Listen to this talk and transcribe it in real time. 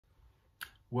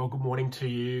Well, good morning to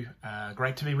you.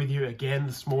 Great to be with you again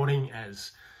this morning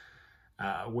as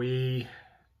we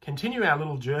continue our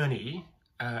little journey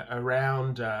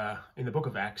around, in the book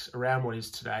of Acts, around what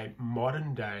is today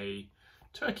modern day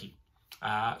Turkey,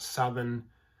 southern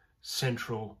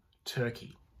central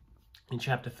Turkey, in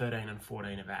chapter 13 and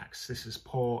 14 of Acts. This is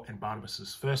Paul and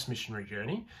Barnabas' first missionary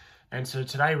journey. And so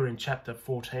today we're in chapter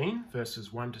 14,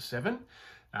 verses 1 to 7.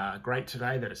 Great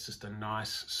today that it's just a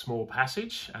nice small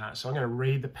passage. So I'm going to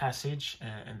read the passage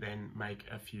and then make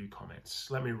a few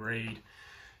comments. Let me read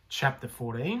chapter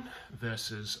 14,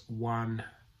 verses 1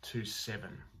 to 7.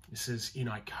 This is in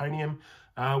Iconium,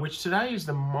 which today is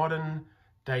the modern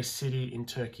day city in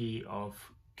Turkey of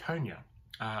Konya,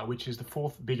 which is the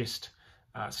fourth biggest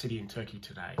city in Turkey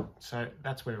today. So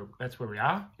that's where we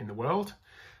are in the world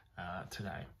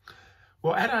today.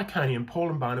 Well, at Iconium,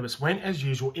 Paul and Barnabas went as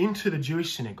usual into the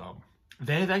Jewish synagogue.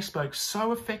 There they spoke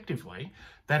so effectively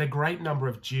that a great number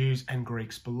of Jews and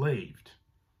Greeks believed.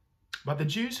 But the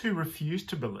Jews who refused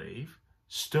to believe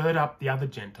stirred up the other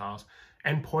Gentiles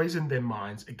and poisoned their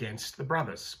minds against the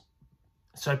brothers.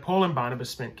 So Paul and Barnabas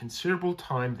spent considerable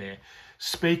time there,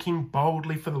 speaking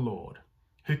boldly for the Lord,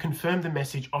 who confirmed the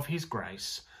message of his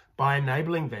grace by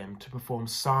enabling them to perform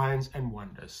signs and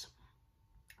wonders.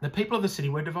 The people of the city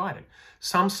were divided.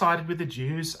 Some sided with the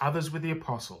Jews, others with the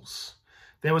apostles.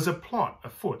 There was a plot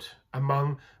afoot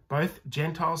among both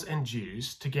Gentiles and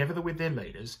Jews, together with their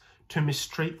leaders, to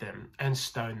mistreat them and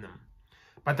stone them.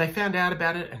 But they found out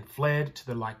about it and fled to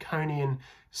the Lycaonian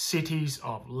cities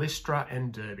of Lystra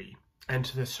and Derbe, and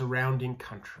to the surrounding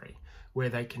country, where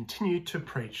they continued to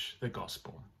preach the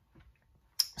gospel.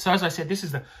 So as I said, this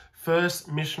is the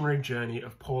first missionary journey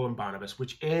of Paul and Barnabas,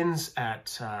 which ends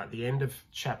at the end of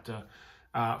chapter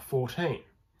 14.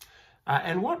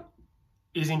 And what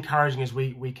is encouraging as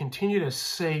we continue to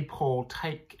see Paul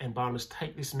and Barnabas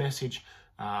take this message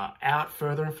out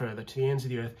further and further to the ends of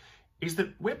the earth, is that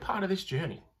we're part of this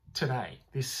journey today,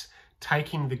 this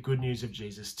taking the good news of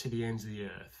Jesus to the ends of the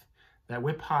earth, that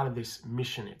we're part of this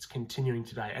mission. It's continuing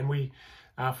today. And we,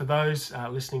 for those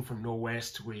listening from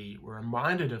Norwest, we were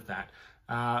reminded of that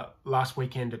last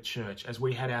weekend at church as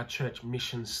we had our church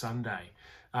mission Sunday.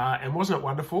 And wasn't it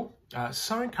wonderful?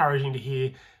 So encouraging to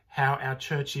hear how our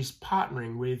church is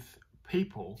partnering with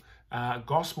people,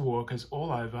 gospel workers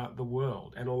all over the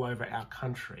world and all over our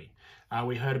country.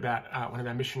 We heard about one of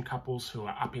our mission couples who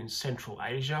are up in Central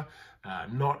Asia,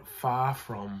 not far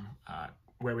from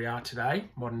where we are today,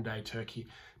 modern day Turkey,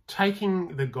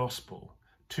 taking the gospel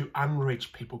to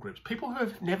unreached people groups, people who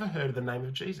have never heard of the name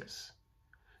of Jesus.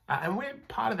 And we're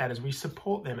part of that as we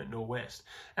support them at Norwest.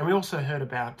 And we also heard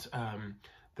about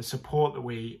the support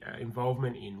that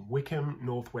involvement in Wickham,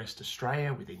 Northwest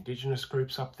Australia, with Indigenous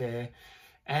groups up there.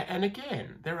 And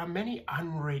again, there are many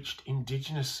unreached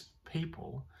Indigenous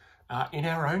people in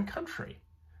our own country.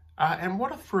 And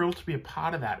what a thrill to be a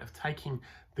part of that, of taking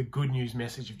the good news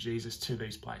message of Jesus to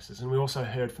these places. And we also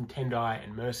heard from Tendai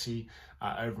and Mercy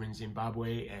over in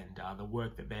Zimbabwe and the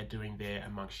work that they're doing there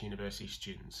amongst university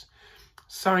students.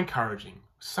 So encouraging,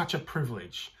 such a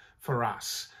privilege for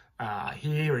us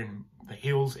here in the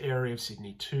Hills area of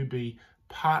Sydney to be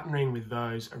partnering with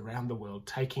those around the world,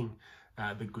 taking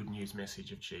the good news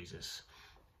message of Jesus.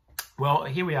 Well,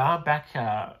 here we are back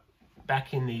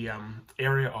in the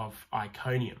area of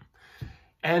Iconium.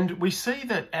 And we see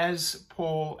that as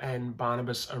Paul and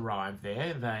Barnabas arrive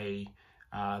there, they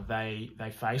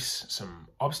face some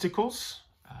obstacles.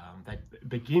 That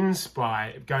begins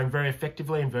by going very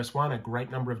effectively in verse 1, a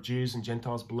great number of Jews and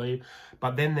Gentiles believe.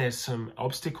 But then there's some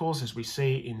obstacles, as we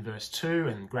see in verse 2,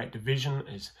 and great division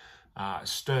is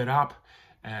stirred up.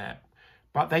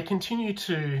 But they continue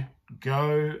to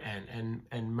go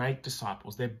and make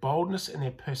disciples. Their boldness and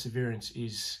their perseverance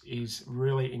is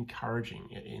really encouraging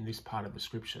in this part of the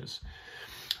scriptures.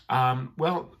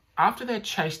 Well, after they're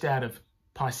chased out of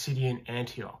Pisidian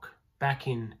Antioch, back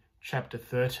in chapter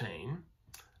 13,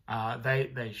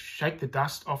 they shake the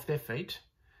dust off their feet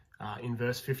in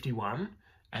verse 51,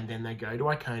 and then they go to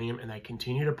Iconium and they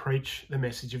continue to preach the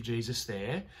message of Jesus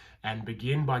there, and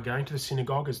begin by going to the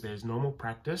synagogue as there's normal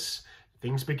practice.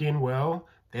 Things begin well,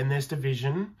 then there's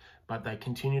division, but they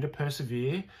continue to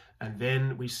persevere. And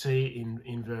then we see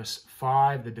in verse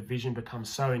 5, the division becomes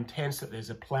so intense that there's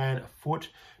a plan afoot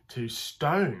to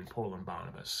stone Paul and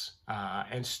Barnabas.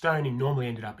 And stoning normally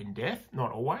ended up in death,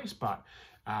 not always, but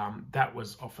that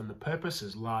was often the purpose,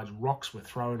 as large rocks were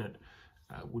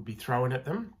would be thrown at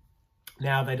them.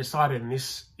 Now, they decided in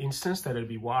this instance that it would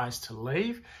be wise to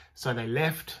leave, so they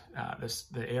left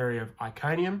the area of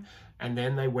Iconium, and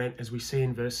then they went, as we see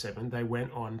in verse 7, they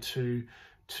went on to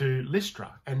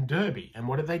Lystra and Derbe. And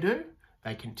what did they do?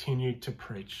 they continued to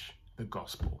preach the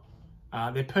gospel.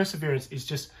 Their perseverance is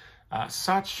just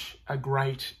such a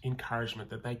great encouragement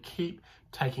that they keep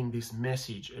taking this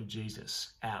message of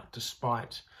Jesus out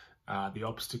despite the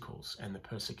obstacles and the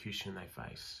persecution they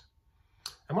face.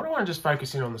 And what I want to just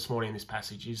focus in on this morning in this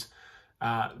passage is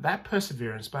that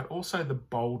perseverance, but also the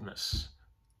boldness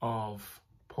of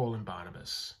Paul and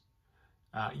Barnabas.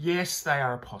 Yes, they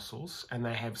are apostles and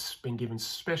they have been given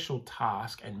special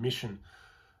task and mission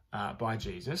by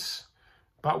Jesus.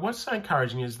 But what's so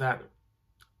encouraging is that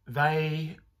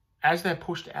they, as they're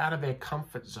pushed out of their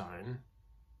comfort zone,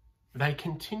 they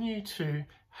continue to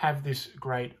have this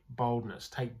great boldness,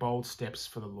 take bold steps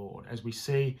for the Lord. As we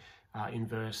see in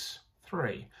verse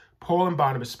 3, Paul and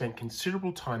Barnabas spent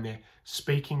considerable time there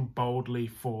speaking boldly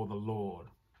for the Lord.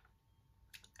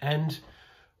 And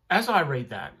as I read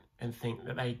that and think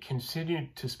that they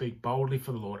continued to speak boldly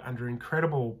for the Lord under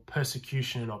incredible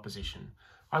persecution and opposition,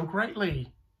 I'm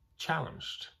greatly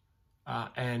challenged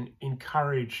and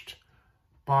encouraged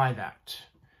by that.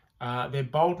 Their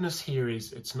boldness here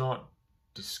is, it's not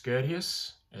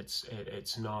discourteous,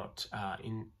 it's not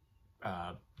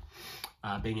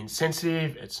being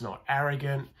insensitive, it's not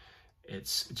arrogant,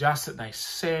 it's just that they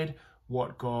said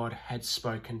what God had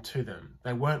spoken to them.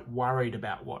 They weren't worried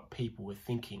about what people were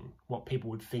thinking, what people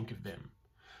would think of them.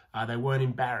 They weren't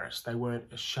embarrassed, they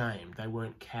weren't ashamed, they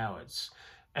weren't cowards.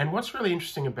 And what's really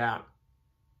interesting about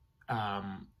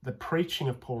the preaching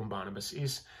of Paul and Barnabas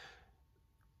is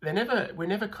we're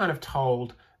never kind of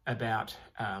told about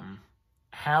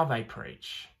how they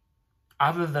preach,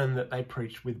 other than that they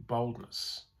preach with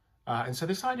boldness. And so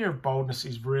this idea of boldness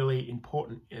is really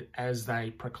important as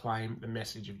they proclaim the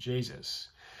message of Jesus.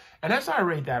 And as I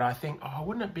read that, I think,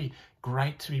 wouldn't it be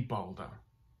great to be bolder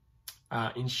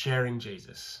in sharing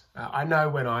Jesus? I know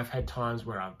when I've had times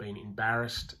where I've been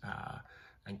embarrassed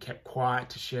and kept quiet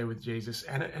to share with Jesus,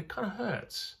 and it kind of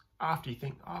hurts after you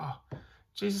think,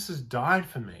 Jesus has died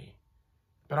for me,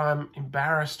 but I'm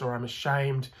embarrassed or I'm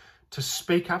ashamed to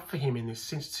speak up for him in this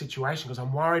situation because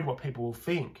I'm worried what people will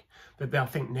think, that they'll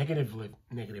think negatively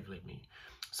of me.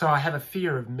 So I have a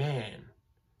fear of man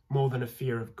more than a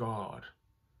fear of God.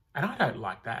 And I don't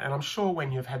like that. And I'm sure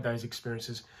when you've had those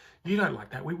experiences, you don't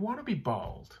like that. We want to be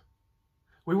bold.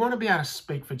 We want to be able to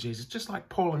speak for Jesus, just like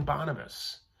Paul and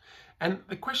Barnabas. And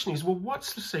the question is, well,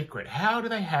 what's the secret? How do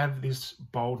they have this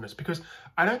boldness? Because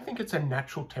I don't think it's a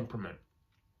natural temperament.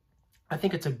 I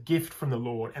think it's a gift from the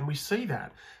Lord, and we see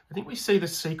that. I think we see the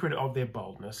secret of their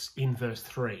boldness in verse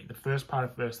 3, the first part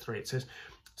of verse 3. It says,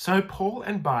 "So Paul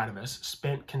and Barnabas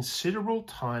spent considerable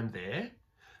time there.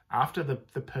 After the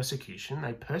persecution,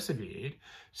 they persevered,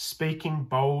 speaking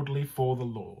boldly for the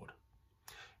Lord."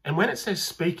 And when it says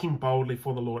speaking boldly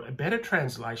for the Lord, a better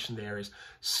translation there is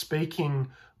speaking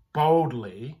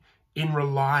boldly in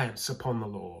reliance upon the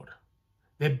Lord.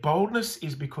 Their boldness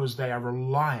is because they are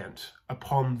reliant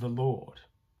upon the Lord.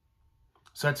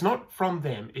 So it's not from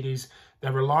them, it is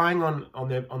they're relying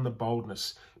on the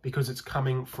boldness because it's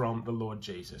coming from the Lord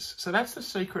Jesus. So that's the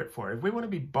secret for it. If we want to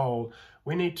be bold,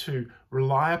 we need to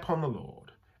rely upon the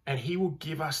Lord, and he will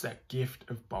give us that gift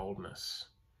of boldness.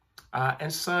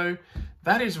 And so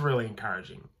that is really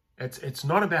encouraging. It's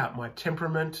not about my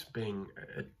temperament being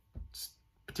a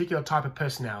particular type of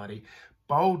personality.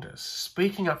 Boldness,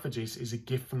 speaking up for Jesus, is a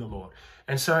gift from the Lord.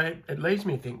 And so it leads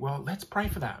me to think, well, let's pray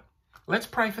for that. Let's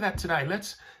pray for that today.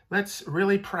 Let's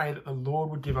really pray that the Lord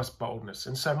would give us boldness.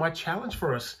 And so my challenge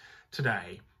for us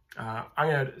today, I'm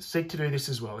going to seek to do this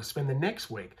as well, is spend the next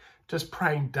week just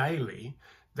praying daily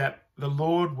that the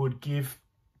Lord would give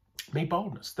me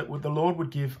boldness, that the Lord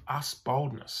would give us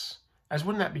boldness. As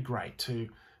wouldn't that be great to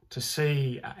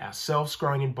see ourselves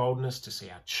growing in boldness, to see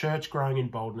our church growing in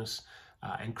boldness,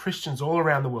 and Christians all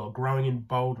around the world growing in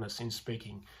boldness in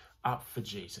speaking up for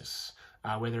Jesus,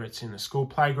 whether it's in the school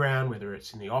playground, whether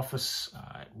it's in the office,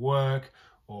 at work,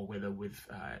 or whether with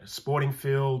a sporting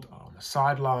field, or on the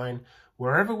sideline,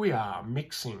 wherever we are,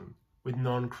 mixing with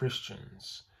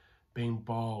non-Christians, being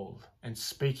bold and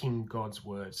speaking God's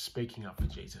words, speaking up for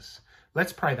Jesus.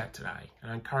 Let's pray that today,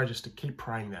 and I encourage us to keep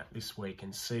praying that this week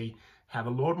and see how the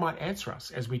Lord might answer us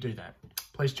as we do that.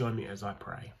 Please join me as I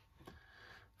pray.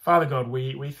 Father God,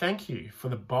 we thank you for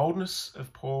the boldness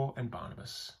of Paul and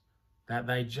Barnabas, that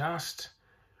they just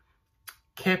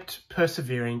kept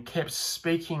persevering, kept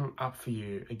speaking up for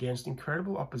you against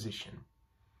incredible opposition.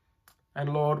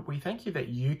 And Lord, we thank you that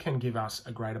you can give us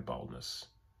a greater boldness,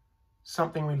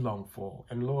 something we long for.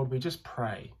 And Lord, we just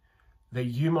pray that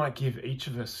you might give each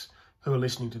of us who are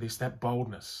listening to this that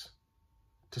boldness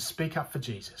to speak up for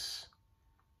Jesus,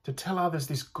 to tell others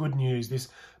this good news, this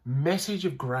message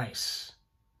of grace,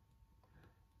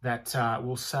 that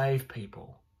will save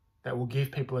people, that will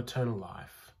give people eternal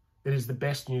life. It is the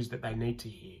best news that they need to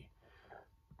hear.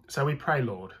 So we pray,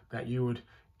 Lord, that you would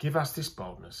give us this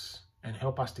boldness and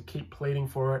help us to keep pleading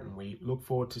for it. And we look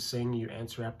forward to seeing you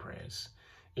answer our prayers.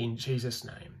 In Jesus'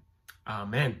 name,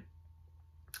 amen.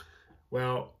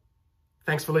 Well,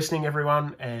 thanks for listening,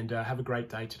 everyone, and have a great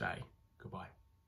day today.